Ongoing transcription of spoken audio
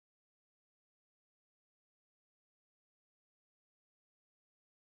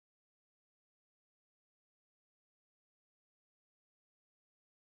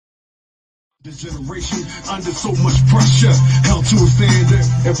This generation under so much pressure, held to a standard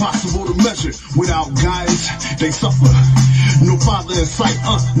impossible to measure. Without guidance, they suffer. No father in sight,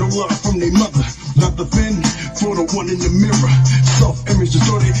 no love from their mother. Not the fin for the one in the mirror. Self-image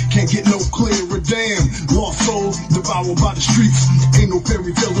distorted, can't get no clearer. Damn, lost souls devoured by the streets. Ain't no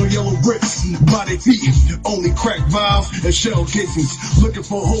fairy tales or yellow bricks by their feet. Only crack vials and shell casings. Looking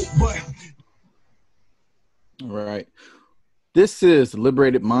for hope, but all right. This is the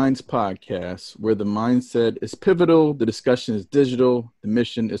Liberated Minds podcast, where the mindset is pivotal, the discussion is digital, the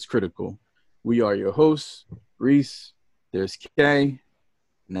mission is critical. We are your hosts, Reese, there's Kay,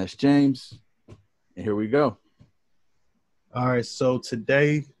 and that's James, and here we go. All right, so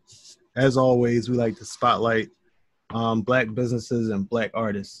today, as always, we like to spotlight Black businesses and Black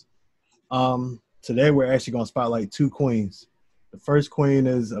artists. Today, we're actually going to spotlight two queens. The first queen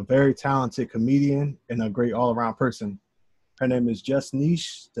is a very talented comedian and a great all-around person. Her name is Just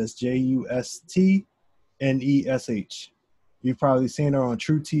Neesh. That's Justnesh. You've probably seen her on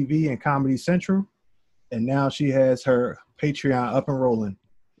True TV and Comedy Central, and now she has her Patreon up and rolling.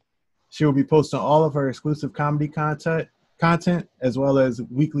 She will be posting all of her exclusive comedy content, as well as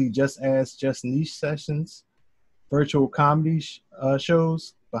weekly Just Ask Just Neesh sessions, virtual comedy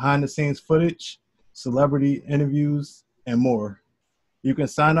shows, behind-the-scenes footage, celebrity interviews, and more. You can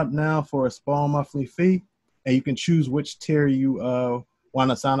sign up now for a small monthly fee, and you can choose which tier you want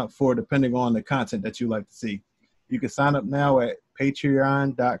to sign up for depending on the content that you like to see. You can sign up now at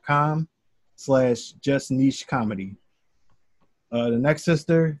patreon.com/justnichecomedy. The next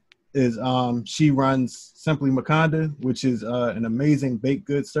sister is she runs Simply Makanda, which is an amazing baked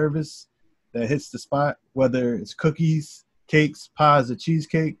goods service that hits the spot, whether it's cookies, cakes, pies, or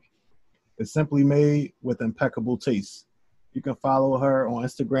cheesecake. It's simply made with impeccable taste. You can follow her on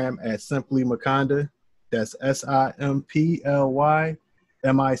Instagram at Simply Makanda. That's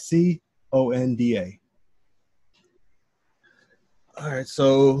SimplyMiconda. All right,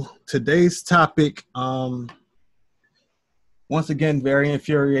 so today's topic, once again, very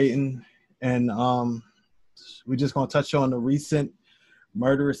infuriating, and we're just going to touch on the recent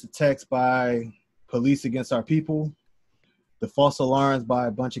murderous attacks by police against our people, the false alarms by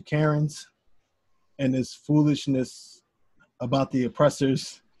a bunch of Karens, and this foolishness about the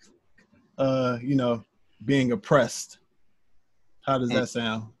oppressors, being oppressed. How does that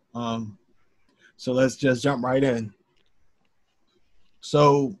sound? So let's just jump right in.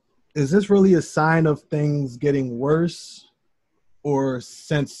 So is this really a sign of things getting worse, or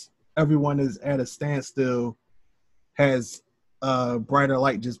since everyone is at a standstill, has a brighter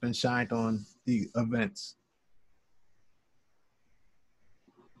light just been shined on the events?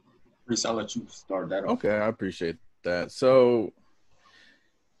 Reese, I'll let you start that off. Okay, I appreciate that. So,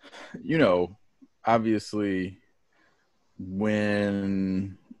 obviously,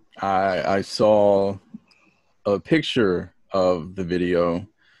 when I saw a picture of the video,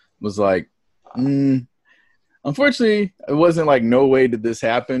 was like, unfortunately, it wasn't like no way did this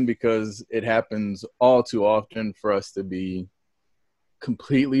happen, because it happens all too often for us to be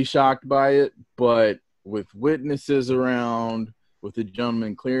completely shocked by it. But with witnesses around, with the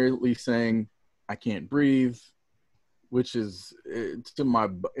gentleman clearly saying, "I can't breathe," which is in my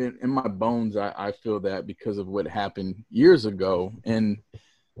bones. I feel that because of what happened years ago, and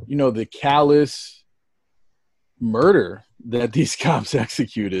the callous murder that these cops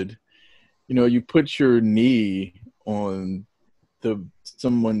executed. You put your knee on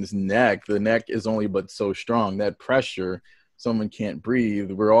someone's neck. The neck is only but so strong. That pressure, someone can't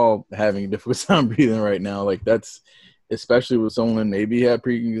breathe. We're all having a difficult time breathing right now. Like, that's especially with someone maybe had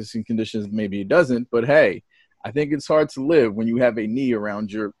pre-existing conditions, maybe he doesn't. But hey, I think it's hard to live when you have a knee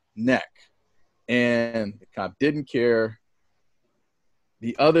around your neck. And the cop didn't care.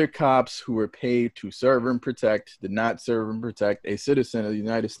 The other cops who were paid to serve and protect did not serve and protect a citizen of the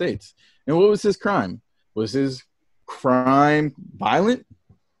United States. And what was his crime? Was his crime violent?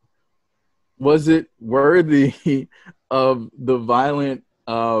 Was it worthy of the violent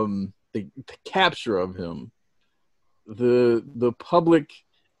the capture of him? The public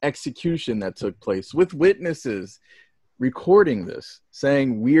execution that took place with witnesses recording this,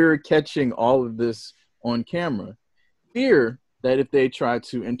 saying we're catching all of this on camera. Fear that if they try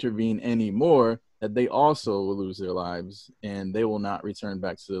to intervene anymore, that they also will lose their lives and they will not return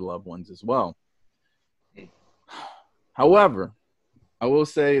back to their loved ones as well. However, I will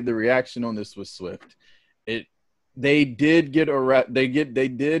say the reaction on this was swift. They did get they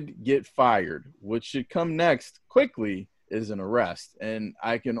did get fired. What should come next quickly is an arrest, and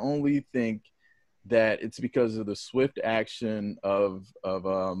I can only think that it's because of the swift action of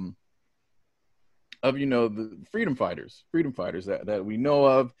of, you know, the freedom fighters that we know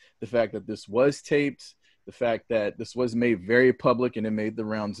of, the fact that this was taped, the fact that this was made very public and it made the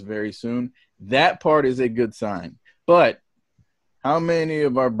rounds very soon, that part is a good sign. But how many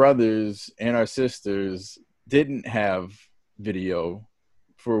of our brothers and our sisters didn't have video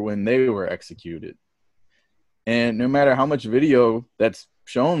for when they were executed? And no matter how much video that's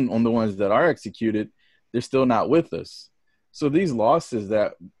shown on the ones that are executed, they're still not with us. So these losses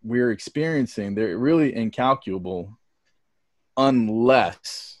that we're experiencing, they're really incalculable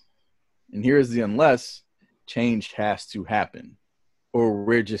unless, and here's the unless, change has to happen, or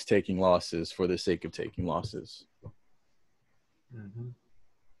we're just taking losses for the sake of taking losses. Mm-hmm.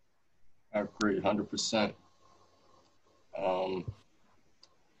 I agree 100%.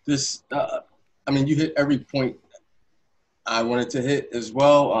 I mean, you hit every point I wanted to hit as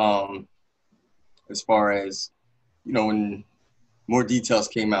well. As far as, you know, when more details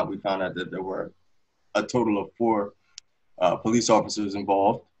came out, we found out that there were a total of 4 police officers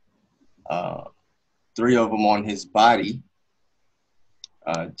involved, 3 of them on his body.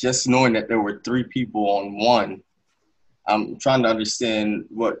 Just knowing that there were 3 people on one, I'm trying to understand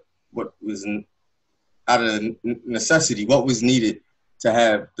what was out of necessity, what was needed to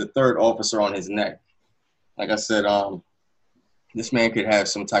have the 3rd officer on his neck. Like I said, this man could have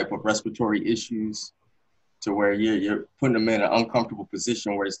some type of respiratory issues to where you're putting him in an uncomfortable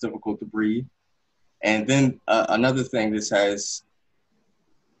position where it's difficult to breathe. And then another thing this has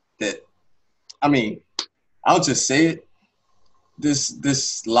that, I mean, I'll just say it,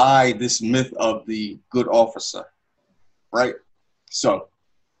 this lie, this myth of the good officer, right? So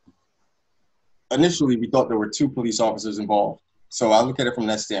initially we thought there were 2 police officers involved. So I look at it from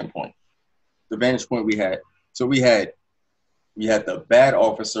that standpoint, the vantage point we had. So we had the bad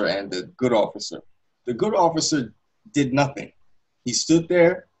officer and the good officer. The good officer did nothing. He stood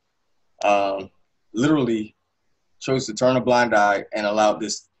there, literally chose to turn a blind eye and allowed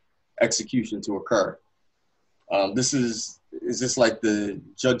this execution to occur. Is this like the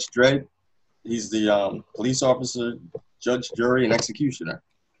Judge Dredd? He's the police officer, judge, jury, and executioner.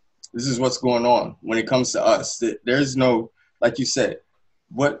 This is what's going on when it comes to us. There's no, like you said,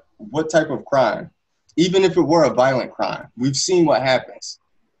 what type of crime, even if it were a violent crime, we've seen what happens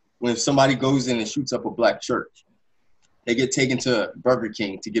when somebody goes in and shoots up a black church. They get taken to Burger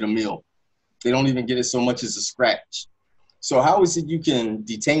King to get a meal. They don't even get it so much as a scratch. So how is it you can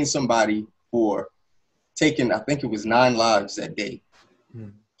detain somebody for taking, I think it was 9 lives that day?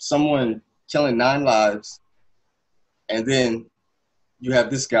 Someone killing 9 lives, and then you have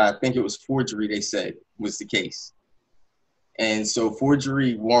this guy, I think it was forgery, they said was the case. And so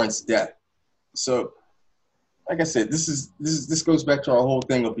forgery warrants death. So like I said, this goes back to our whole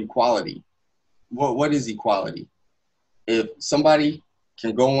thing of equality. What is equality? If somebody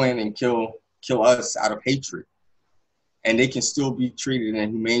can go in and kill us out of hatred, and they can still be treated in a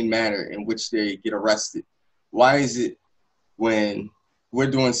humane manner in which they get arrested, why is it when we're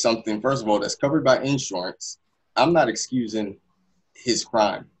doing something, first of all, that's covered by insurance? I'm not excusing his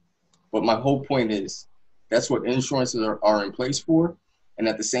crime, but my whole point is that's what insurances are in place for. And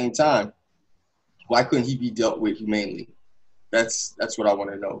at the same time, why couldn't he be dealt with humanely? That's what I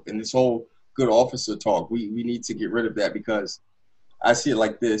want to know. And this whole good officer talk, we need to get rid of that, because I see it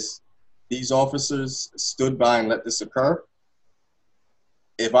like this. These officers stood by and let this occur.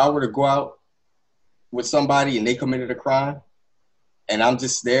 If I were to go out with somebody and they committed a crime and I'm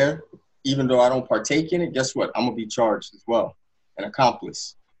just there, even though I don't partake in it, guess what? I'm going to be charged as well, an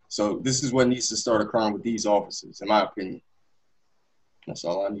accomplice. So this is what needs to start occurring with these officers, in my opinion. That's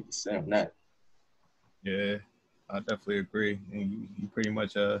all I need to say on that. Yeah, I definitely agree. And you pretty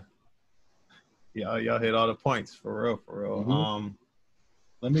much, y'all hit all the points, for real. Mm-hmm.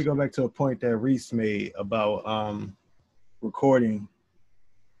 Let me go back to a point that Reese made about recording.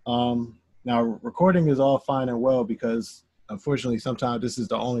 Now, recording is all fine and well because, unfortunately, sometimes this is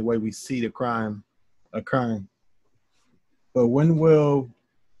the only way we see the crime occurring. But when will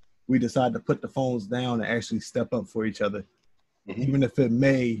we decide to put the phones down and actually step up for each other, mm-hmm. even if it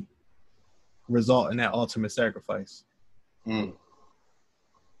may result in that ultimate sacrifice?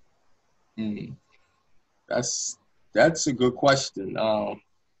 That's a good question.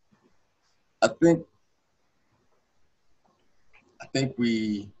 I think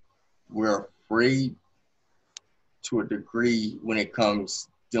we're afraid to a degree when it comes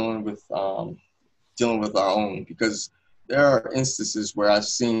dealing with our own, because there are instances where I've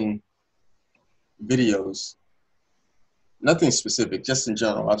seen videos, nothing specific, just in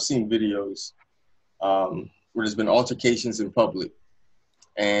general. I've seen videos where there's been altercations in public,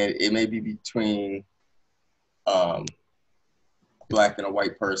 and it may be between a black and a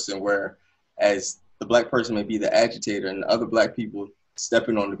white person, where as the black person may be the agitator and the other black people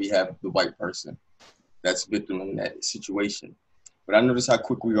stepping on the behalf of the white person that's victim in that situation. But I notice how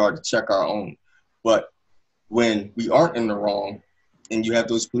quick we are to check our own. But when we aren't in the wrong and you have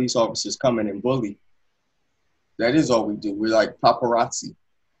those police officers come in and bully, that is all we do. We're like paparazzi.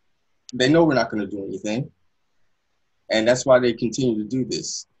 They know we're not going to do anything. And that's why they continue to do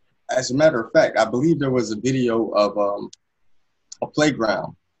this. As a matter of fact, I believe there was a video of a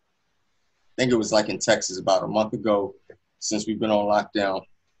playground. I think it was like in Texas about a month ago, since we've been on lockdown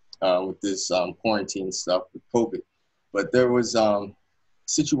with this quarantine stuff with COVID. But there was a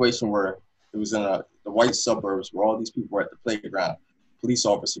situation where it was in the white suburbs where all these people were at the playground. Police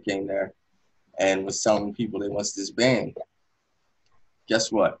officer came there and was telling people they want this ban.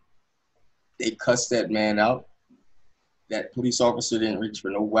 Guess what? They cussed that man out. That police officer didn't reach for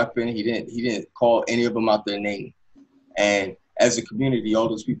no weapon. He didn't call any of them out their name. And as a community, all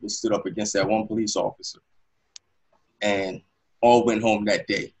those people stood up against that one police officer. And all went home that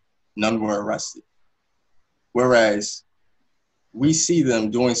day. None were arrested. Whereas we see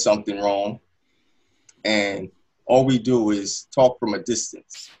them doing something wrong, and all we do is talk from a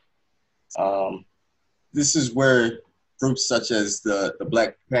distance. This is where groups such as the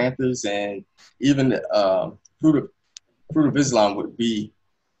Black Panthers and even the Fruit of Islam would be,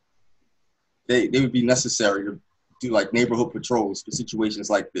 they would be necessary to do like neighborhood patrols for situations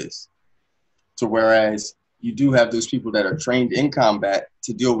like this. So whereas you do have those people that are trained in combat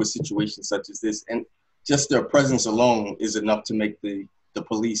to deal with situations such as this, and just their presence alone is enough to make the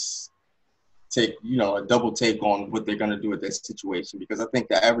police take, a double take on what they're going to do with that situation. Because I think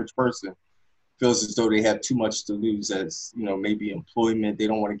the average person feels as though they have too much to lose, as, maybe employment. They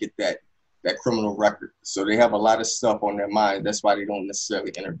don't want to get that criminal record. So they have a lot of stuff on their mind. That's why they don't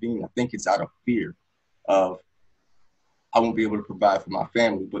necessarily intervene. I think it's out of fear of, I won't be able to provide for my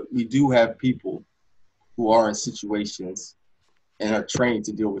family. But we do have people who are in situations and are trained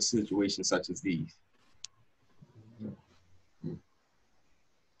to deal with situations such as these.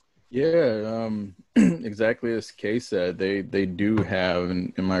 Yeah, exactly as Kay said, they do have,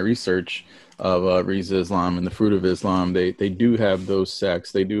 in my research of Riza Islam and the Fruit of Islam, they do have those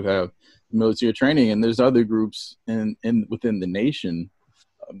sects. They do have military training, and there's other groups within the nation,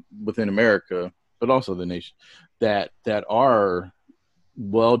 within America, but also the nation, that are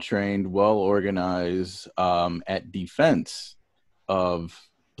well trained, well organized at defense of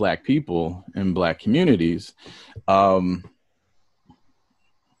Black people and Black communities.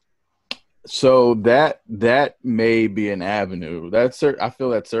 So that may be an avenue. I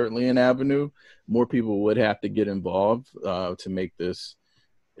feel that's certainly an avenue. More people would have to get involved to make this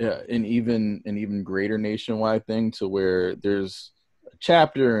an even greater nationwide thing, to where there's a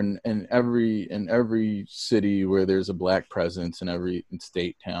chapter in every city where there's a Black presence, in every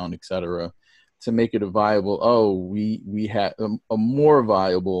state, town, etc., to make it a viable. We have a more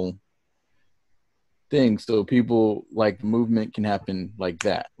viable thing, so people, like, the movement can happen like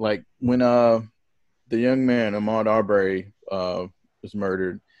that. Like when the young man Ahmaud Arbery was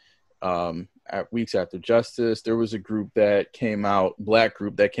murdered, weeks after justice, there was a group that came out, Black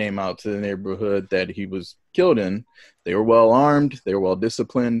group that came out to the neighborhood that he was killed in. They were well armed, they were well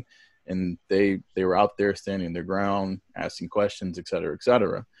disciplined, and they were out there standing their ground, asking questions, et cetera, et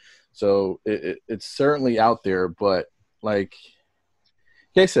cetera. So it's certainly out there, but like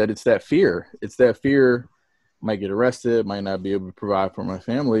Kay said, it's that fear. It's that fear. Might get arrested, might not be able to provide for my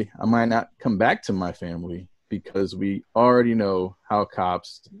family. I might not come back to my family, because we already know how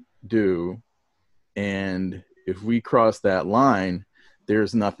cops do. And if we cross that line,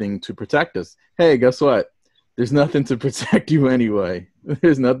 there's nothing to protect us. Hey, guess what? There's nothing to protect you anyway.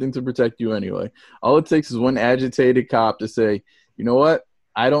 There's nothing to protect you anyway. All it takes is one agitated cop to say, you know what?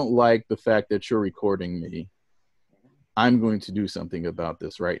 I don't like the fact that you're recording me. I'm going to do something about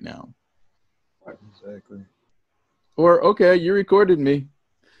this right now. Exactly. Or, okay, you recorded me.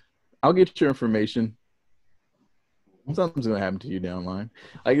 I'll get your information. Something's going to happen to you down the line.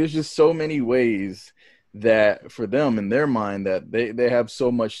 Like, there's just so many ways that, for them, in their mind, that they have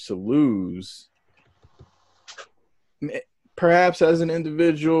so much to lose. Perhaps as an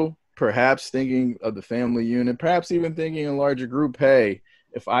individual, perhaps thinking of the family unit, perhaps even thinking in a larger group, hey,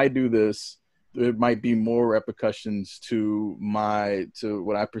 if I do this, there might be more repercussions to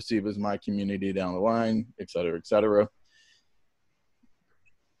what I perceive as my community down the line, et cetera, et cetera.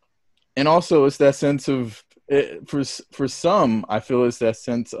 And also, it's that sense of, for some, I feel it's that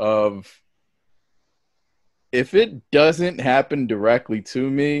sense of, if it doesn't happen directly to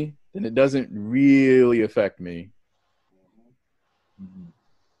me, then it doesn't really affect me.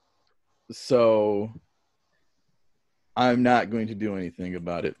 So I'm not going to do anything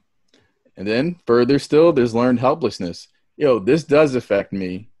about it. And then further still, there's learned helplessness. Yo, this does affect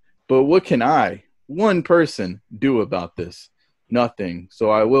me, but what can I, one person, do about this? Nothing. So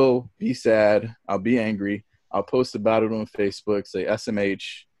I will be sad. I'll be angry. I'll post about it on Facebook, say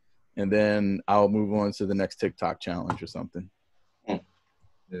SMH, and then I'll move on to the next TikTok challenge or something.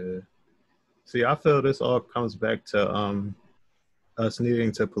 Yeah. See, I feel this all comes back to us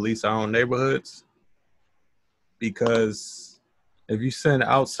needing to police our own neighborhoods, because if you send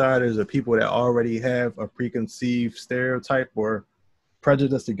outsiders or people that already have a preconceived stereotype or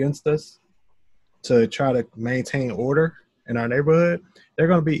prejudice against us to try to maintain order in our neighborhood, they're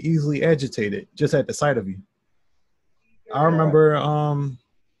going to be easily agitated just at the sight of you. I remember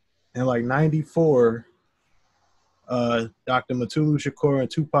in like 94, Dr. Mutulu Shakur and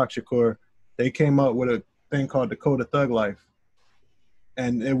Tupac Shakur, they came up with a thing called the Code of Thug Life.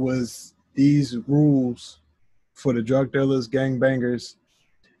 And it was these rules for the drug dealers, gangbangers,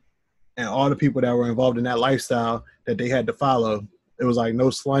 and all the people that were involved in that lifestyle that they had to follow. It was like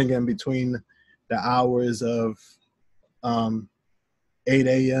no slanging between the hours of 8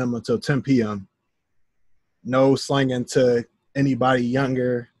 a.m. until 10 p.m. No slanging to anybody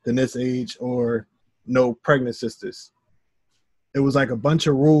younger than this age, or no pregnant sisters. It was like a bunch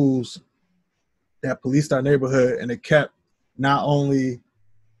of rules that policed our neighborhood, and it kept not only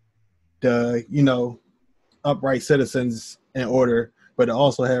the, upright citizens in order, but it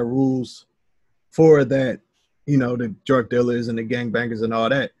also had rules for that, the drug dealers and the gangbangers and all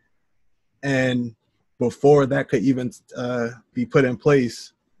that. And before that could even be put in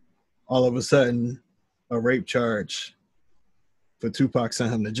place, all of a sudden, a rape charge for Tupac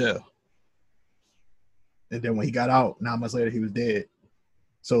sent him to jail. And then when he got out, 9 months later, he was dead.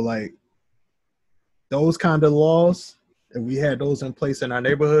 So, like, those kind of laws, if we had those in place in our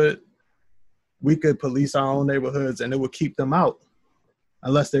neighborhood, we could police our own neighborhoods and it would keep them out.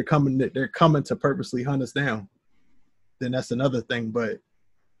 Unless they're coming to purposely hunt us down. Then that's another thing. But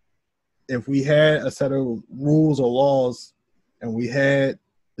if we had a set of rules or laws and we had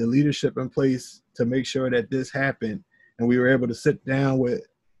the leadership in place to make sure that this happened, and we were able to sit down with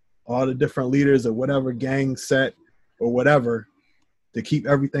all the different leaders of whatever gang set or whatever to keep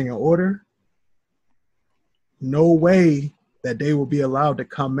everything in order, no way that they will be allowed to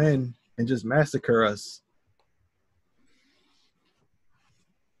come in and just massacre us.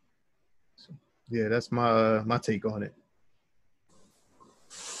 So, yeah, that's my take on it.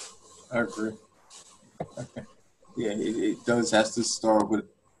 I agree. Yeah, it does have to start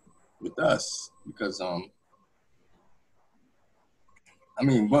with us, because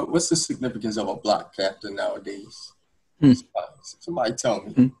what's the significance of a block captain nowadays? Somebody tell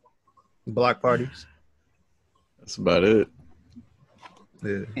me. Block parties. That's about it.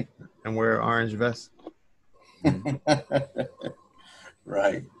 Yeah. And wear orange vests.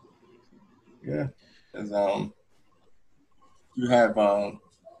 Right. Yeah. Because you have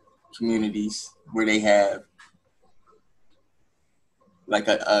communities where they have like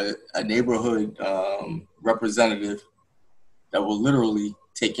a neighborhood representative that will literally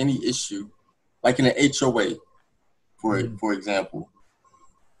take any issue, like in an HOA, for example.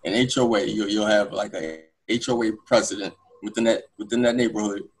 An HOA, you'll have like a HOA president within that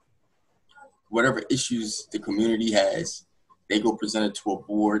neighborhood. Whatever issues the community has, they go present it to a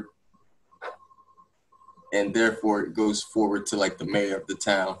board, and therefore it goes forward to like the mayor of the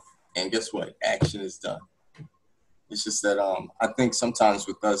town. And guess what? Action is done. It's just that I think sometimes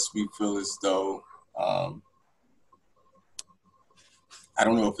with us, we feel as though I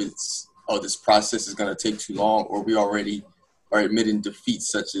don't know if it's, this process is going to take too long, or we already are admitting defeat,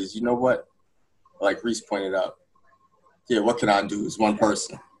 such as, you know what, like Reese pointed out, yeah, what can I do? It's one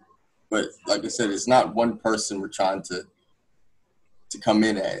person. But like I said, it's not one person we're trying to come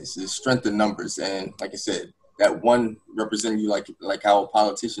in as. It's strength in numbers. And like I said, that one representing you like how a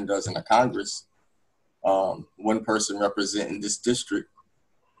politician does in a Congress, one person representing this district,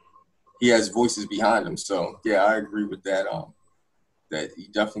 he has voices behind him. So yeah, I agree with that. That you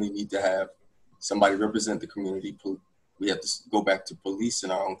definitely need to have somebody represent the community. We have to go back to police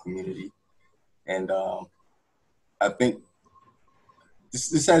in our own community. And I think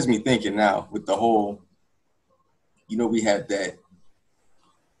this has me thinking now with the whole, we had that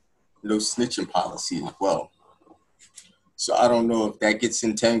no snitching policy as well. So I don't know if that gets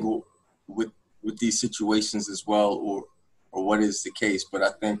entangled with these situations as well, or what is the case. But I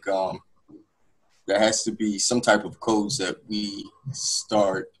think there has to be some type of codes that we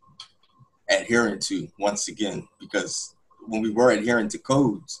start adhering to once again, because when we were adhering to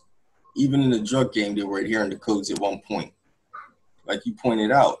codes, even in the drug game, they were adhering to codes at one point, like you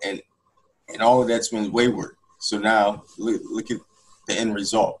pointed out, and all of that's been wayward. So now look at the end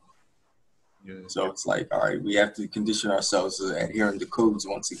result. Yeah. So it's like, all right, we have to condition ourselves to adhering to codes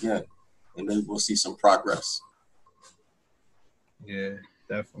once again, and maybe we'll see some progress. Yeah,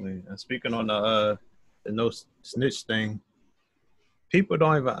 definitely. And speaking on the no snitch thing, people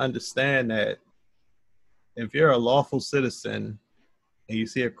don't even understand that if you're a lawful citizen and you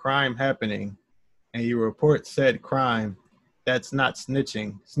see a crime happening and you report said crime, that's not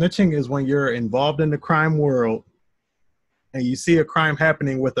snitching. Snitching is when you're involved in the crime world and you see a crime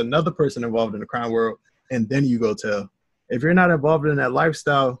happening with another person involved in the crime world, and then you go tell. If you're not involved in that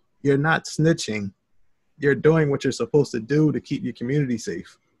lifestyle, you're not snitching. You're doing what you're supposed to do to keep your community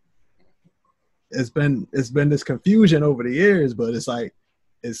safe. It's been this confusion over the years, but it's like,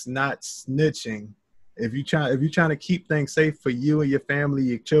 it's not snitching. If you're trying to keep things safe for you and your family,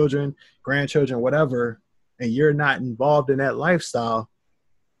 your children, grandchildren, whatever, and you're not involved in that lifestyle,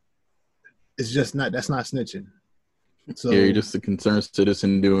 it's just not, that's not snitching. So yeah, you're just a concerned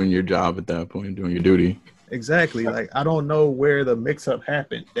citizen doing your job at that point, doing your duty. Exactly. Like, I don't know where the mix-up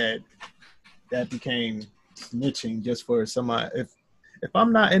happened that became snitching just for somebody. If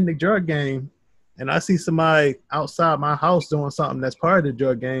I'm not in the drug game and I see somebody outside my house doing something that's part of the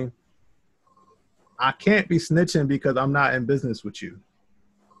drug game, I can't be snitching because I'm not in business with you.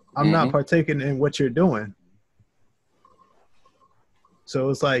 I'm not partaking in what you're doing. So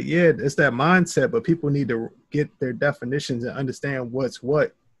it's like, yeah, it's that mindset, but people need to get their definitions and understand what's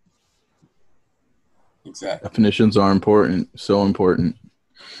what. Exactly. Definitions are important, so important.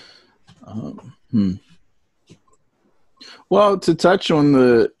 Well, to touch on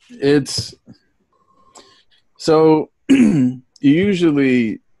you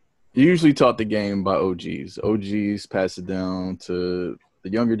usually taught the game by OGs. OGs pass it down to the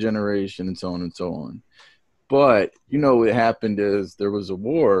younger generation and so on and so on. But, what happened is there was a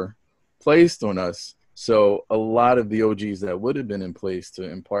war placed on us. So a lot of the OGs that would have been in place to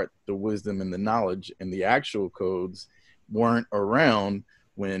impart the wisdom and the knowledge and the actual codes weren't around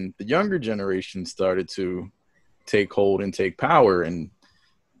when the younger generation started to take hold and take power, and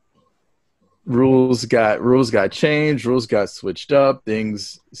rules got changed, rules got switched up,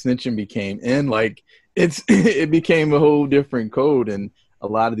 snitching became in, like it became a whole different code, and a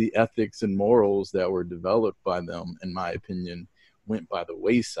lot of the ethics and morals that were developed by them, in my opinion, went by the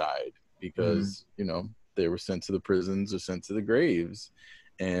wayside because, they were sent to the prisons or sent to the graves,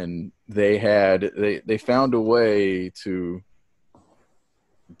 and they found a way to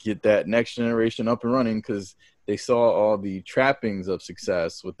get that next generation up and running because they saw all the trappings of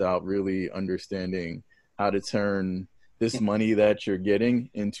success without really understanding how to turn this money that you're getting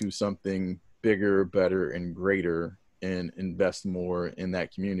into something bigger, better, and greater, and invest more in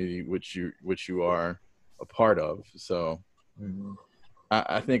that community which you are a part of. So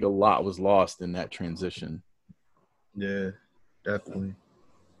I think a lot was lost in that transition. Yeah, definitely.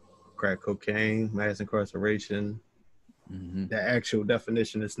 Crack cocaine, mass incarceration, the actual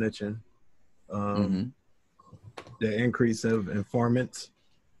definition of snitching, the increase of informants,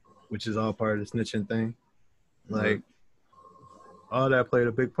 which is all part of the snitching thing. Like, all that played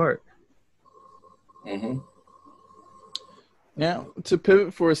a big part. Now, to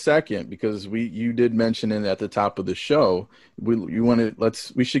pivot for a second, because you did mention it at the top of the show,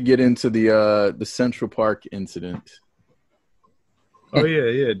 we should get into the Central Park incident. Oh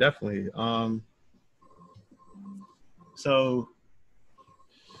yeah, definitely. So,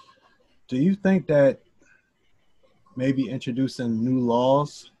 do you think that maybe introducing new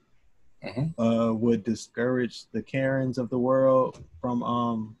laws would discourage the Karens of the world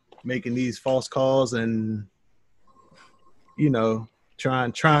from making these false calls and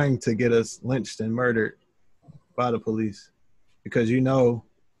trying to get us lynched and murdered by the police? Because you know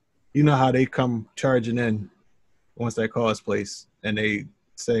how they come charging in once that call is placed, and they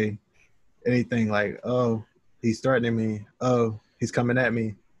say anything like, "Oh, he's threatening me. Oh, he's coming at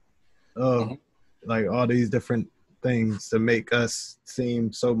me. Oh," like all these different things to make us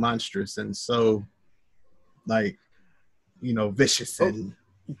seem so monstrous and so vicious. And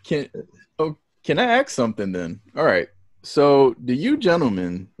Can I ask something then? All right. So do you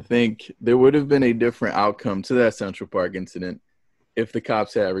gentlemen think there would have been a different outcome to that Central Park incident if the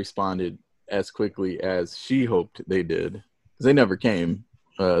cops had responded as quickly as she hoped they did? Because they never came,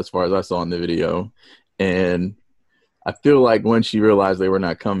 as far as I saw in the video. And I feel like when she realized they were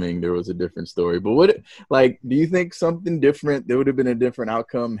not coming, there was a different story. But do you think something different, there would have been a different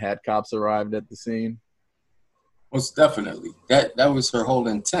outcome had cops arrived at the scene? Most definitely. That was her whole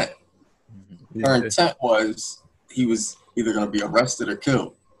intent. Her intent was he was either going to be arrested or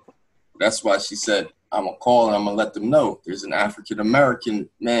killed. That's why she said, I'm going to call and I'm going to let them know there's an African-American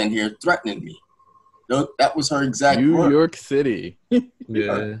man here threatening me. That was her exact New York City.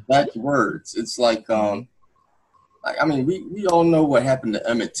 Yeah. Exact words. It's like, I mean, we all know what happened to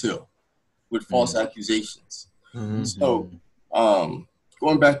Emmett Till with false accusations. Mhm. So,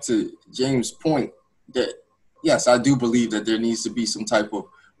 going back to James' point, that yes, I do believe that there needs to be some type of.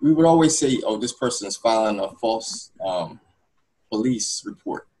 We would always say, "Oh, this person is filing a false police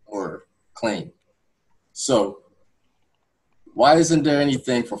report or claim." So, why isn't there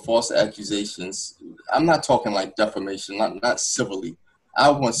anything for false accusations? I'm not talking like defamation, not civilly. I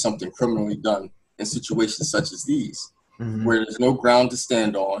want something criminally done in situations such as these, where there's no ground to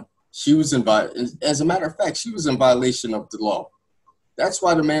stand on. She was as a matter of fact, she was in violation of the law. That's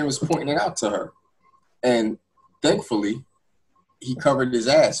why the man was pointing it out to her. And thankfully, he covered his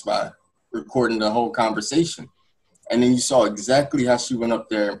ass by recording the whole conversation. And then you saw exactly how she went up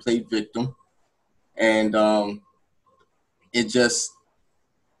there and played victim. And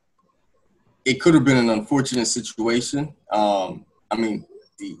it could have been an unfortunate situation. I mean,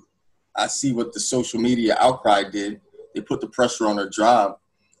 I see what the social media outcry did. They put the pressure on her job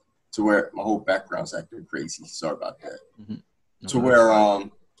to where my whole background's acting crazy. Sorry about that. To where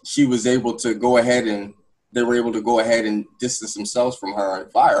she was able to go ahead and they were able to go ahead and distance themselves from her and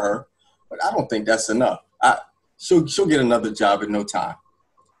fire her. But I don't think that's enough. She'll get another job in no time.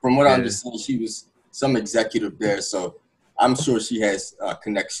 From what I understand, she was some executive there, so I'm sure she has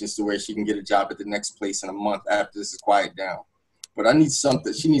connections to where she can get a job at the next place in a month after this is quiet down. But I need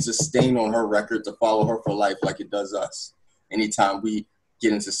something. She needs a stain on her record to follow her for life like it does us. Anytime we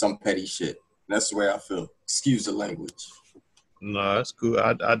get into some petty shit. That's the way I feel. Excuse the language. No, that's cool.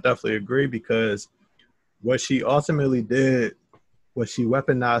 I definitely agree, because what she ultimately did was she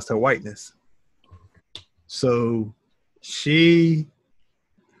weaponized her whiteness. So she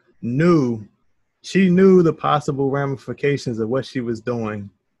knew the possible ramifications of what she was doing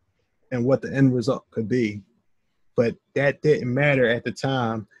and what the end result could be. But that didn't matter at the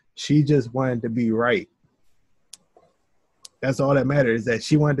time. She just wanted to be right. That's all that matters, is that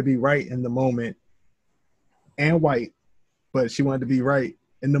she wanted to be right in the moment and white, but she wanted to be right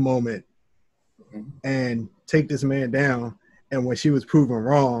in the moment and take this man down. And when she was proven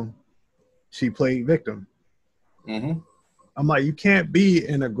wrong, she played victim. I'm like, you can't be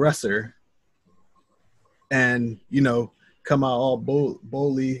an aggressor and, come out all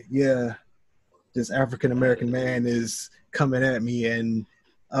boldly. Yeah, this African-American man is coming at me and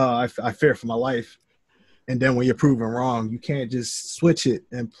I fear for my life. And then when you're proven wrong, you can't just switch it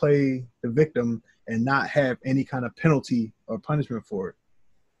and play the victim and not have any kind of penalty or punishment for it.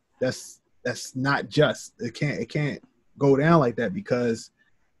 That's not just. It can't go down like that, because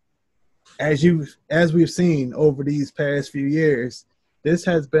as we've seen over these past few years, this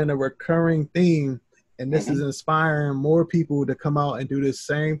has been a recurring theme, and this is inspiring more people to come out and do the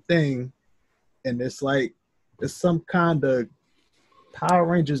same thing. And it's like it's some kind of Power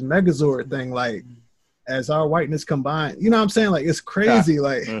Rangers Megazord thing, like as our whiteness combined. You know what I'm saying? Like, it's crazy.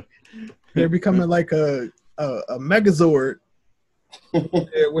 Like they're becoming like a Megazord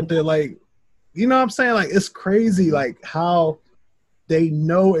with their, like, you know what I'm saying? Like, it's crazy, like how they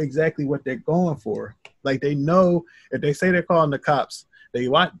know exactly what they're going for. Like, they know if they say they're calling the cops, they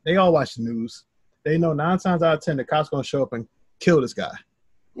all watch the news. They know 9 times out of 10 the cops gonna show up and kill this guy.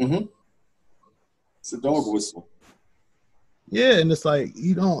 It's a dog whistle. Yeah, and it's like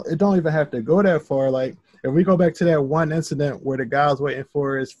it don't even have to go that far. Like, if we go back to that one incident where the guy was waiting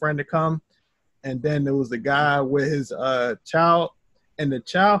for his friend to come, and then there was the guy with his child, and the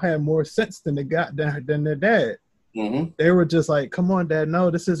child had more sense than the guy than their dad. They were just like, "Come on, Dad, no,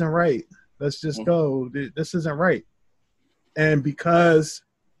 this isn't right. Let's just go. This isn't right." And because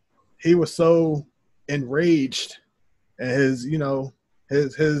he was so enraged, and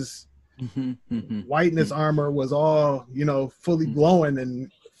his whiteness armor was all, fully glowing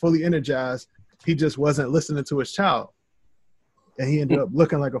and fully energized, he just wasn't listening to his child, and he ended up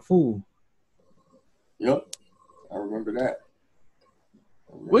looking like a fool. Yep, I remember that.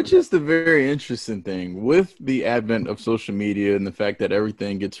 Which is the very interesting thing with the advent of social media and the fact that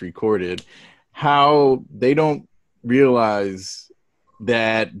everything gets recorded, how they don't realize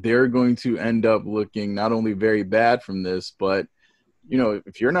that they're going to end up looking not only very bad from this, but,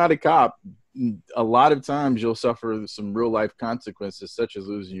 if you're not a cop, a lot of times you'll suffer some real life consequences, such as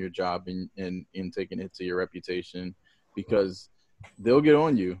losing your job and taking it to your reputation, because they'll get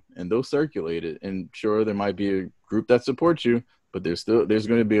on you and they'll circulate it. And sure, there might be a group that supports you, but there's going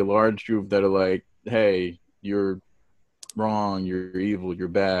to be a large group that are like, hey, you're wrong, you're evil, you're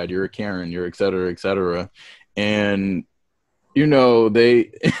bad, you're a Karen, you're et cetera, et cetera. And,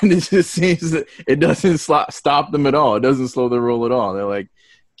 it just seems that it doesn't stop them at all. It doesn't slow the roll at all. They're like,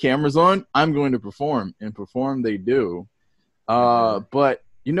 cameras on, I'm going to perform, and perform they do. But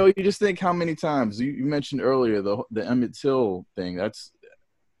you know, you just think how many times you mentioned earlier the Emmett Till thing. That's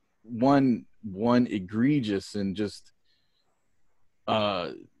one egregious and just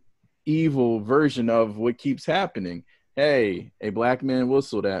evil version of what keeps happening. Hey, a black man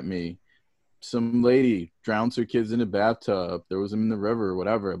whistled at me. Some lady drowns her kids in a bathtub. There was them in the river,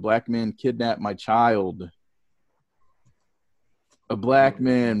 whatever. A black man kidnapped my child. A black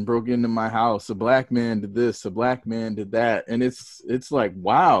man broke into my house. A black man did this. A black man did that. And it's like,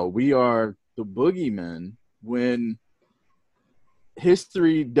 wow, we are the boogeymen when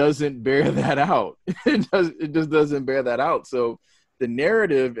history doesn't bear that out. It just doesn't bear that out. So the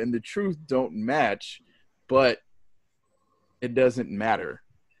narrative and the truth don't match, but it doesn't matter.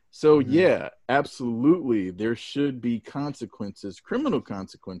 So yeah, absolutely, there should be consequences, criminal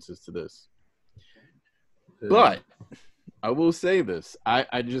consequences to this. But I will say this: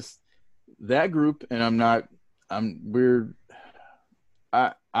 I just that group, and I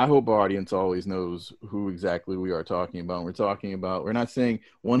hope our audience always knows who exactly we are talking about. We're not saying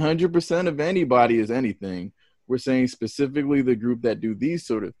 100% of anybody is anything. We're saying specifically the group that do these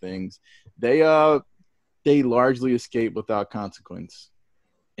sort of things. They largely escape without consequence.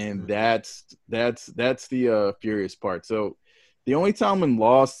 And that's the furious part. So the only time when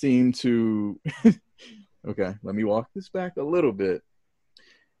laws seem to okay, let me walk this back a little bit.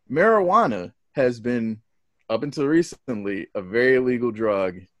 Marijuana has been, up until recently, a very illegal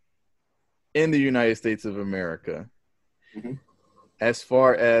drug in the United States of America. Mm-hmm. As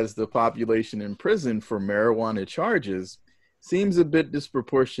far as the population in prison for marijuana charges, seems a bit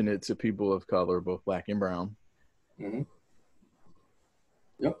disproportionate to people of color, both black and brown. Mm-hmm.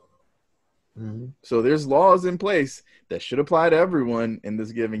 Yep. Mm-hmm. So there's laws in place that should apply to everyone in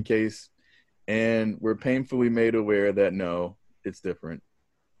this given case, and we're painfully made aware that no, it's different.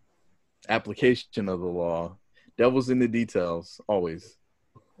 Application of the law, devil's in the details, always.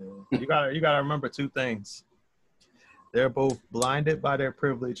 You gotta remember two things. They're both blinded by their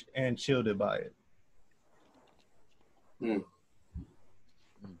privilege and shielded by it.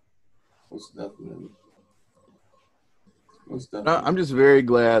 Most definitely. I'm just very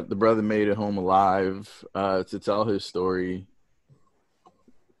glad the brother made it home alive to tell his story.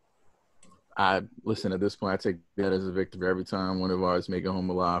 Listen, at this point, I take that as a victory every time one of ours make it home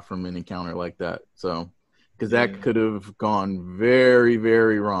alive from an encounter like that. So, because that could have gone very,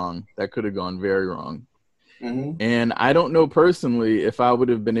 very wrong. That could have gone very wrong. Mm-hmm. And I don't know personally if I would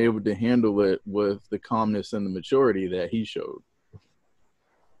have been able to handle it with the calmness and the maturity that he showed.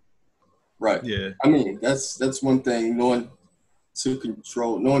 Right. Yeah. I mean, that's one thing, knowing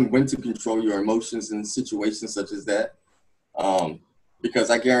when to control your emotions in situations such as that.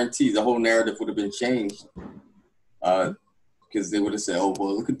 Because I guarantee the whole narrative would have been changed. Because they would have said, oh,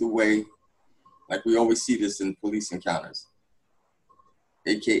 well, look at the way, like we always see this in police encounters,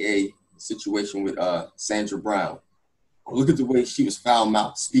 AKA situation with Sandra Brown. Look at the way she was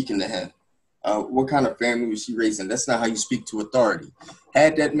foul-mouthed speaking to him. What kind of family was she raised in? That's not how you speak to authority.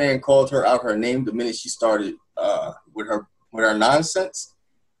 Had that man called her out her name the minute she started with her nonsense,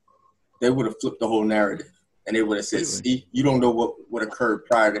 they would have flipped the whole narrative. And they would have said, see, you don't know what occurred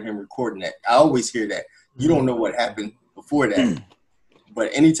prior to him recording that. I always hear that. You don't know what happened before that. But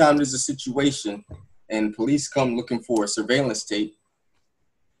anytime there's a situation and police come looking for a surveillance tape,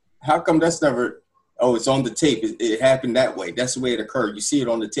 how come that's never, oh, it's on the tape. It happened that way. That's the way it occurred. You see it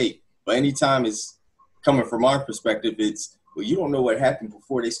on the tape. But anytime it's coming from our perspective, it's, well, you don't know what happened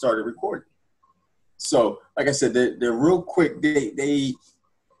before they started recording. So, like I said, they're real quick.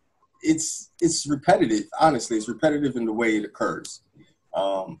 It's repetitive. Honestly, it's repetitive in the way it occurs.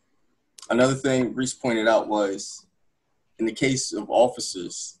 Another thing Reese pointed out was, in the case of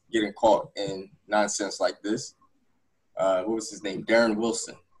officers getting caught in nonsense like this, what was his name? Darren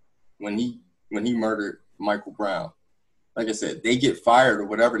Wilson, when he murdered Michael Brown. Like I said, they get fired or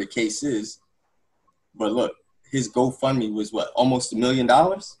whatever the case is. But look, his GoFundMe was what, almost $1 million?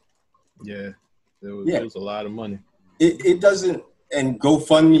 Yeah, it was a lot of money. It doesn't, and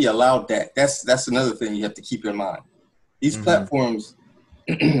GoFundMe allowed that. That's another thing you have to keep in mind. These platforms,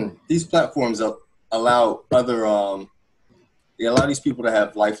 allow other they allow these people to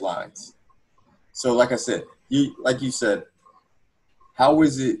have lifelines. So, like I said, you said, how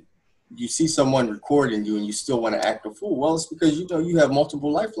is it you see someone recording you and you still want to act a fool? Well, it's because you have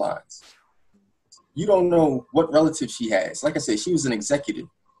multiple lifelines. You don't know what relative she has. Like I said, she was an executive.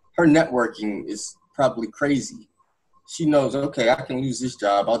 Her networking is probably crazy. She knows, okay, I can lose this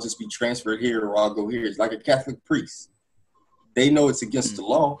job. I'll just be transferred here or I'll go here. It's like a Catholic priest. They know it's against the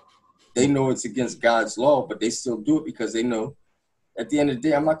law. They know it's against God's law, but they still do it because they know At the end of the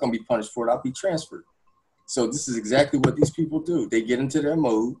day, I'm not going to be punished for it. I'll be transferred. So this is exactly what these people do. They get into their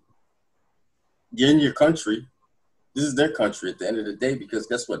mode, get in your country. This is their country at the end of the day, because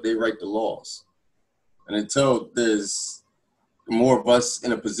guess what? They write the laws. And until there's more of us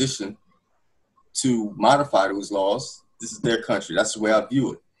in a position to modify those laws, this is their country. That's the way I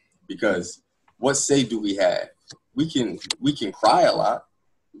view it. Because what say do we have? We can cry a lot,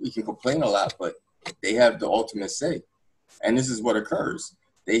 we can complain a lot, but they have the ultimate say. And this is what occurs.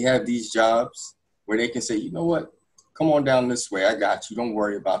 They have these jobs where they can say, you know what? Come on down this way. I got you. Don't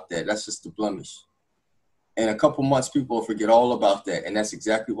worry about that. That's just a blemish. In a couple months, people will forget all about that. And that's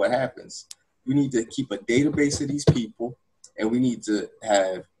exactly what happens. We need to keep a database of these people. And we need to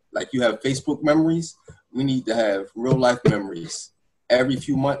have, like you have Facebook memories, we need to have real life memories. Every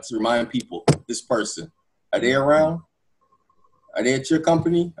few months, remind people, this person, are they around? Are they at your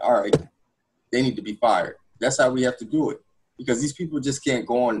company? All right. They need to be fired. That's how we have to do it. Because these people just can't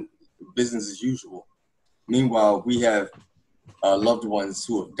go on business as usual. Meanwhile, we have loved ones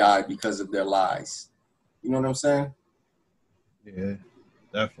who have died because of their lies. You know what I'm saying? Yeah,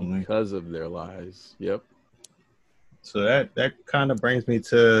 definitely. Because of their lies. Yep. So that kind of brings me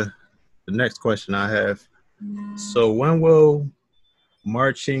to the next question I have. So when will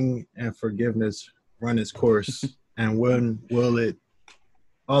marching and forgiveness run its course? And when will it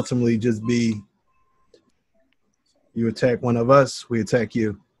ultimately just be, you attack one of us, we attack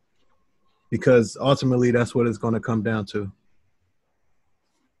you? Because ultimately that's what it's going to come down to.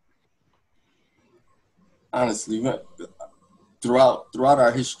 Honestly, throughout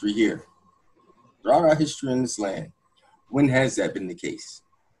our history here, throughout our history in this land, when has that been the case?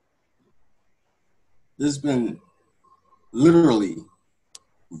 There's been literally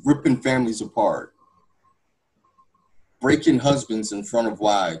ripping families apart, breaking husbands in front of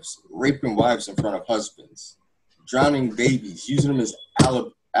wives, raping wives in front of husbands, drowning babies, using them as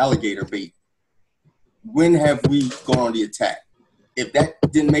alligator bait. When have we gone on the attack? If that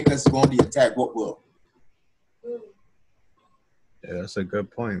didn't make us go on the attack, what will? Yeah, that's a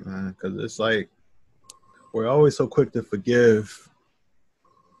good point, man. Because it's like we're always so quick to forgive.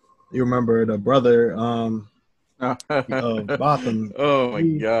 You remember the brother of Botham? Oh my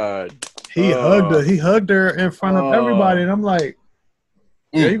God! He hugged her in front of everybody, and I'm like,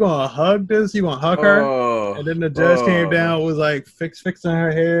 "Yeah, you gonna hug this? You gonna hug her?" And then the judge came down, was like fixing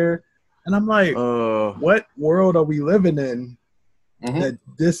her hair, and I'm like, "What world are we living in that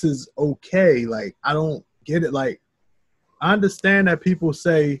this is okay?" Like, I don't get it. Like, I understand that people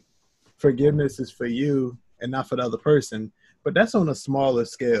say forgiveness is for you and not for the other person, but that's on a smaller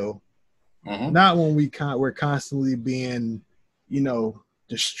scale. Not when we're constantly being,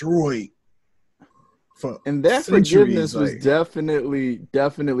 destroyed. And that forgiveness was definitely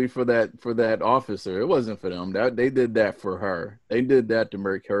for that officer. It wasn't for them. They did that for her. They did that to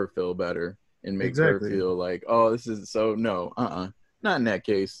make her feel better and make her feel like, oh, this is so not in that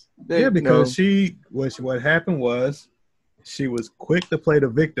case. Because what happened was she was quick to play the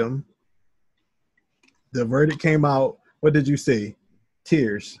victim. The verdict came out. What did you see?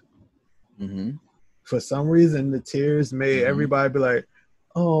 Tears. For some reason, the tears made everybody be like,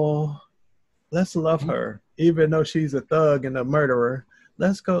 oh, let's love her. Even though she's a thug and a murderer,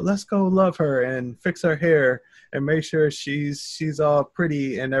 let's go love her and fix her hair and make sure she's all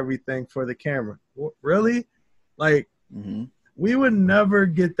pretty and everything for the camera. Really? Like, we would never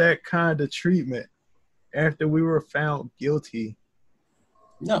get that kind of treatment after we were found guilty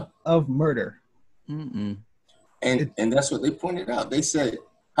of murder. And that's what they pointed out. They said,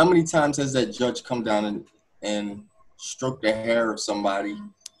 how many times has that judge come down and stroked the hair of somebody,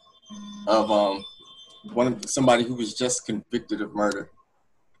 of somebody who was just convicted of murder,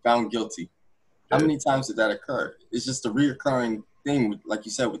 found guilty? How many times did that occur? It's just a reoccurring thing, like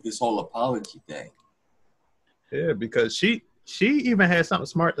you said, with this whole apology thing. Yeah, because she even had something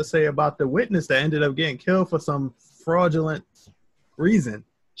smart to say about the witness that ended up getting killed for some fraudulent reason.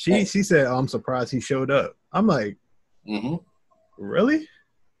 She said, oh, I'm surprised he showed up. I'm like, really?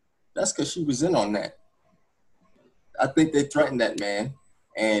 That's because she was in on that. I think they threatened that man,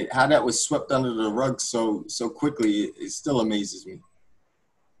 and how that was swept under the rug so quickly, it still amazes me.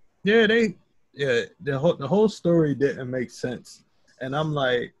 Yeah, the whole story didn't make sense, and I'm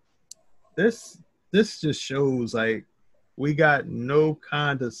like, this just shows like we got no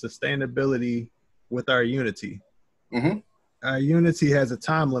kind of sustainability with our unity. Our unity has a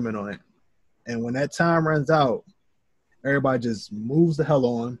time limit on it, and when that time runs out, everybody just moves the hell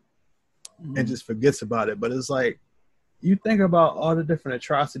on and just forgets about it. But it's like, you think about all the different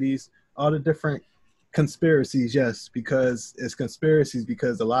atrocities, all the different conspiracies, yes, because it's conspiracies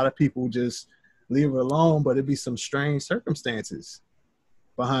because a lot of people just leave it alone, but it'd be some strange circumstances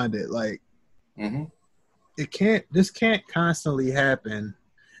behind it. Like this can't constantly happen,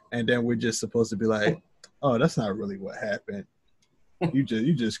 and then we're just supposed to be like, oh, that's not really what happened. You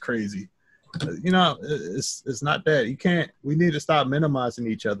just crazy. You know, it's not that. We need to stop minimizing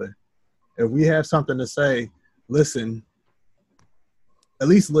each other. If we have something to say, listen. At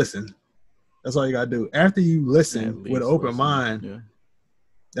least listen. That's all you gotta do. After you listen with an open mind,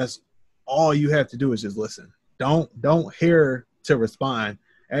 that's all you have to do is just listen. Don't hear to respond.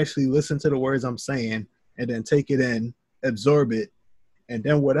 Actually listen to the words I'm saying and then take it in, absorb it, and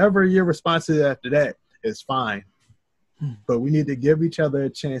then whatever your response is after that is fine. But we need to give each other a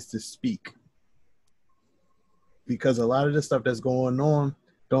chance to speak. Because a lot of the stuff that's going on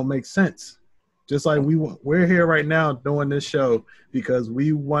don't make sense. Just like we're here right now doing this show because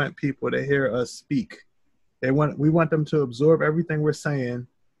we want people to hear us speak. We want them to absorb everything we're saying,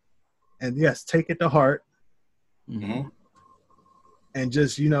 and yes, take it to heart, and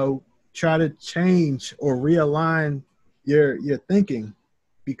just try to change or realign your thinking,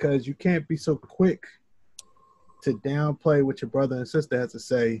 because you can't be so quick to downplay what your brother and sister has to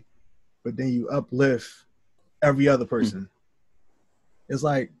say, but then you uplift every other person. It's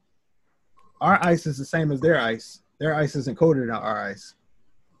like our ice is the same as their ice. Their ice isn't colder than our ice.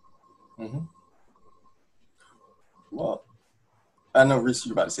 Well, I know, Reese,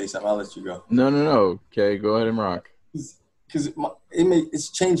 you're about to say something. I'll let you go. No. Okay, go ahead and rock. Because it's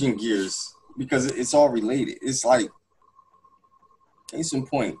changing gears because it's all related. It's like, case in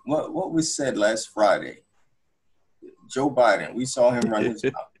point, what was said last Friday? Joe Biden, we saw him run his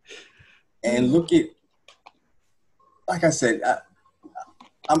mouth. And look at, like I said,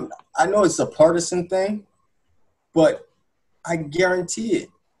 I know it's a partisan thing, but I guarantee it.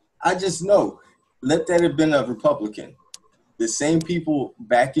 I just know, let that have been a Republican. The same people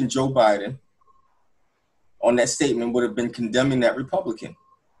backing Joe Biden on that statement would have been condemning that Republican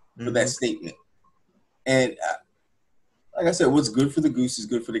for that statement. And like I said, what's good for the goose is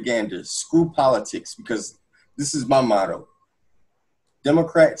good for the gander. Screw politics, because this is my motto.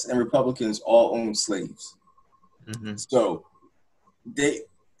 Democrats and Republicans all own slaves. So they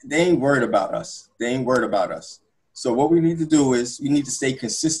ain't worried about us. They ain't worried about us. So what we need to do is we need to stay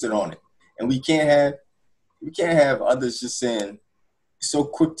consistent on it. And we can't have others just saying so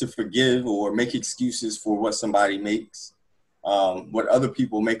quick to forgive or make excuses for what somebody makes, what other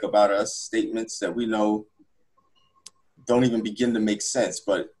people make about us, statements that we know don't even begin to make sense.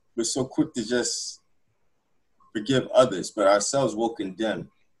 But we're so quick to just forgive others, but ourselves will condemn.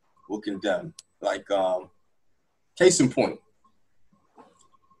 Like, case in point.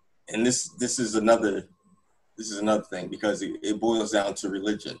 And this is another thing, because it boils down to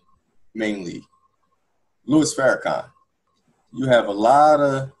religion, mainly. Louis Farrakhan. You have a lot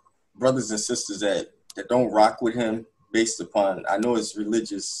of brothers and sisters that don't rock with him based upon, I know, his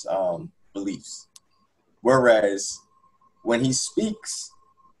religious beliefs. Whereas when he speaks,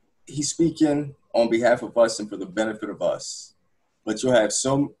 he's speaking on behalf of us and for the benefit of us. But you'll have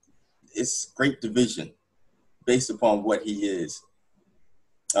it's great division based upon what he is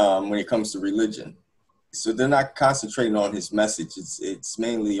when it comes to religion. So they're not concentrating on his message. It's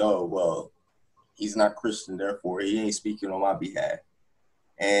mainly, oh, well, he's not Christian, therefore he ain't speaking on my behalf.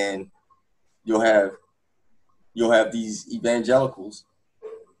 And you'll have these evangelicals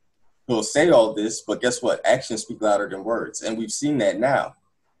who'll say all this, but guess what? Actions speak louder than words. And we've seen that now.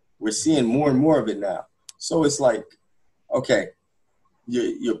 We're seeing more and more of it now. So it's like, okay,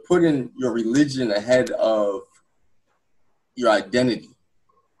 you're putting your religion ahead of your identity.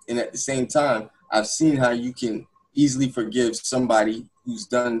 And at the same time, I've seen how you can easily forgive somebody who's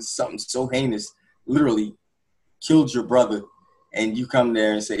done something so heinous, literally killed your brother, and you come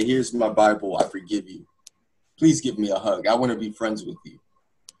there and say, here's my Bible, I forgive you. Please give me a hug. I want to be friends with you.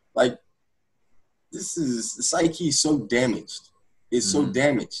 Like, the psyche is so damaged. It's so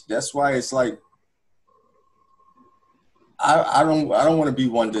damaged. That's why it's like, I don't want to be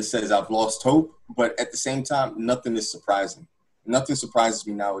one that says I've lost hope, but at the same time, nothing is surprising. Nothing surprises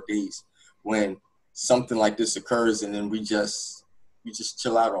me nowadays when something like this occurs, and then we just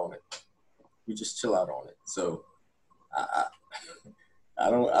chill out on it. We just chill out on it. So I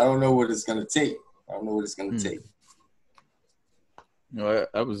don't know what it's gonna take. I don't know what it's gonna take.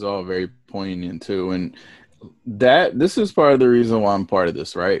 That was all very poignant too, and this is part of the reason why I'm part of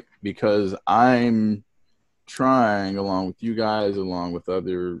this, right? Because I'm trying, along with you guys, along with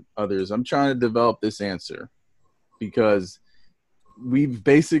others, I'm trying to develop this answer, because we've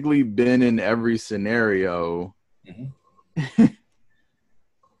basically been in every scenario.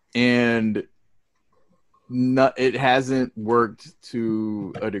 And it hasn't worked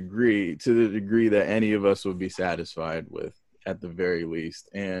to the degree that any of us would be satisfied with, at the very least.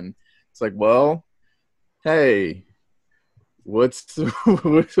 And it's like, well, hey, what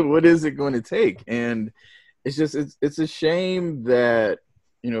is it going to take? And it's just it's a shame that,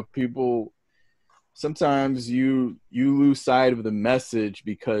 you know, people sometimes you lose sight of the message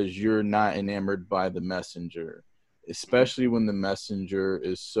because you're not enamored by the messenger, especially when the messenger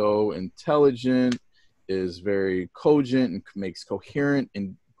is so intelligent, is very cogent, and makes coherent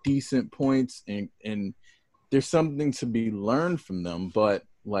and decent points, and there's something to be learned from them. But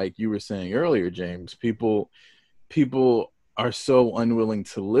like you were saying earlier, James, people are so unwilling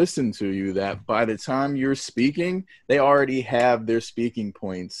to listen to you that by the time you're speaking, they already have their speaking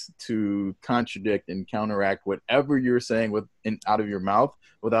points to contradict and counteract whatever you're saying out of your mouth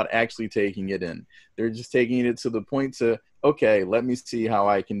without actually taking it in. They're just taking it to the point to, okay, let me see how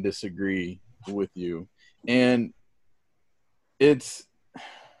I can disagree with you. And it's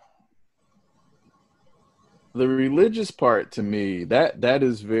the religious part, to me, that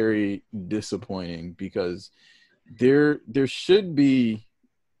is very disappointing, because there should be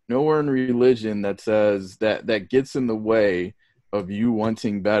nowhere in religion that says that gets in the way of you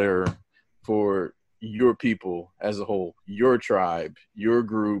wanting better for your people as a whole, your tribe, your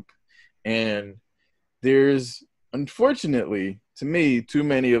group. And there's, unfortunately, to me, too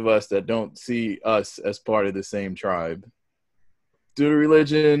many of us that don't see us as part of the same tribe, due to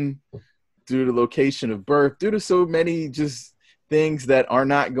religion, due to location of birth, due to so many just things that are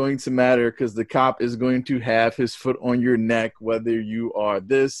not going to matter, because the cop is going to have his foot on your neck, whether you are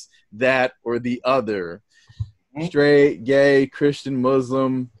this, that, or the other. Straight, gay, Christian,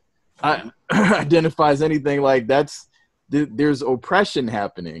 Muslim, identifies anything like that's, there's oppression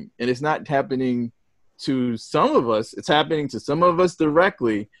happening. And it's not happening to some of us. It's happening to some of us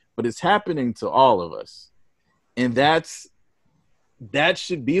directly, but it's happening to all of us. And that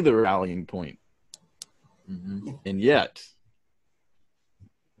should be the rallying point. Mm-hmm. And yet,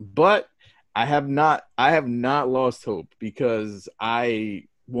 but I have not lost hope, because I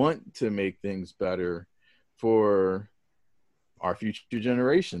want to make things better for our future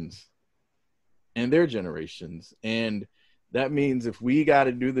generations and their generations. And that means if we got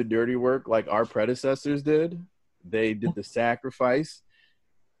to do the dirty work like our predecessors did, they did the sacrifice,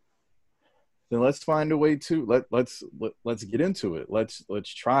 then let's find a way to let's get into it. Let's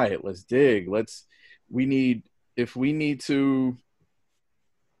try it. Let's dig. If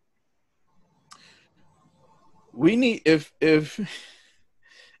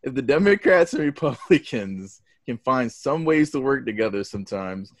the Democrats and Republicans can find some ways to work together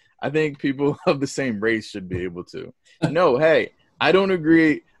sometimes, I think people of the same race should be able to. No, hey, I don't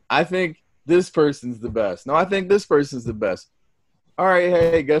agree. I think this person's the best. No, I think this person's the best. All right,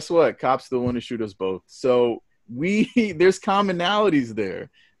 hey, guess what? Cops still want to shoot us both. So there's commonalities there.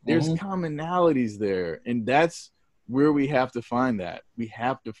 There's commonalities there. And that's where we have to find that. We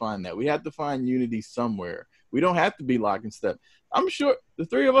have to find that. We have to find unity somewhere. We don't have to be lock and step. I'm sure the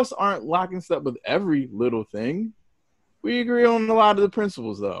three of us aren't lock and step with every little thing. We agree on a lot of the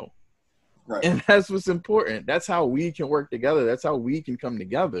principles, though. Right. And that's what's important. That's how we can work together. That's how we can come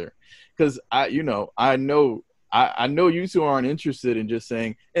together. Because I know you two aren't interested in just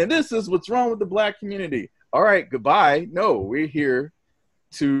saying, and this is what's wrong with the Black community. All right, goodbye. No, we're here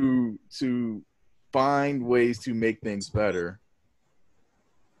to find ways to make things better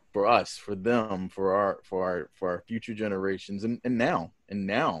for us, for them, for our future generations, and now.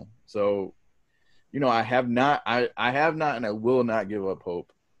 So, I have not, and I will not give up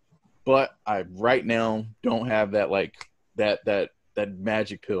hope. But I right now don't have that that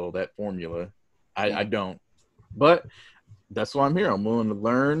magic pill, that formula. I don't. But that's why I'm here. I'm willing to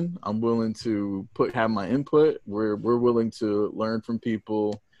learn. I'm willing to have my input. We're willing to learn from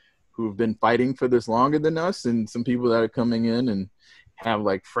people who've been fighting for this longer than us, and some people that are coming in and have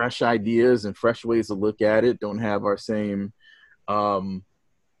like fresh ideas and fresh ways to look at it. Don't have our same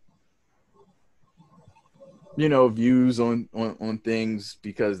views on things,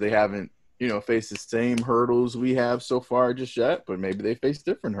 because they haven't faced the same hurdles we have so far just yet, but maybe they face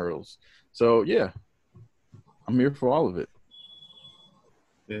different hurdles. So yeah, I'm here for all of it.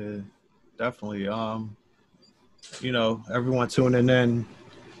 Yeah, definitely. Everyone tuning in,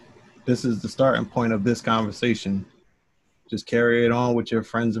 this is the starting point of this conversation. Just carry it on with your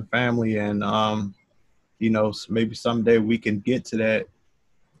friends and family, and maybe someday we can get to that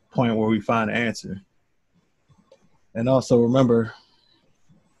point where we find an answer. And also remember,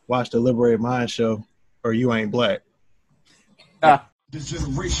 watch the Liberated Mind show, or you ain't black. This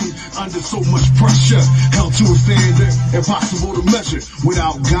generation under so much pressure, held to a standard impossible to measure.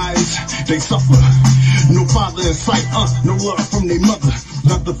 Without guidance, they suffer. No father in sight, no love from their mother.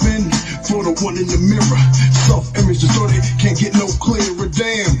 Not the fin for the one in the mirror. Self-image distorted, can't get no clearer.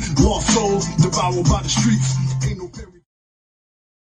 Damn, lost souls devoured by the streets.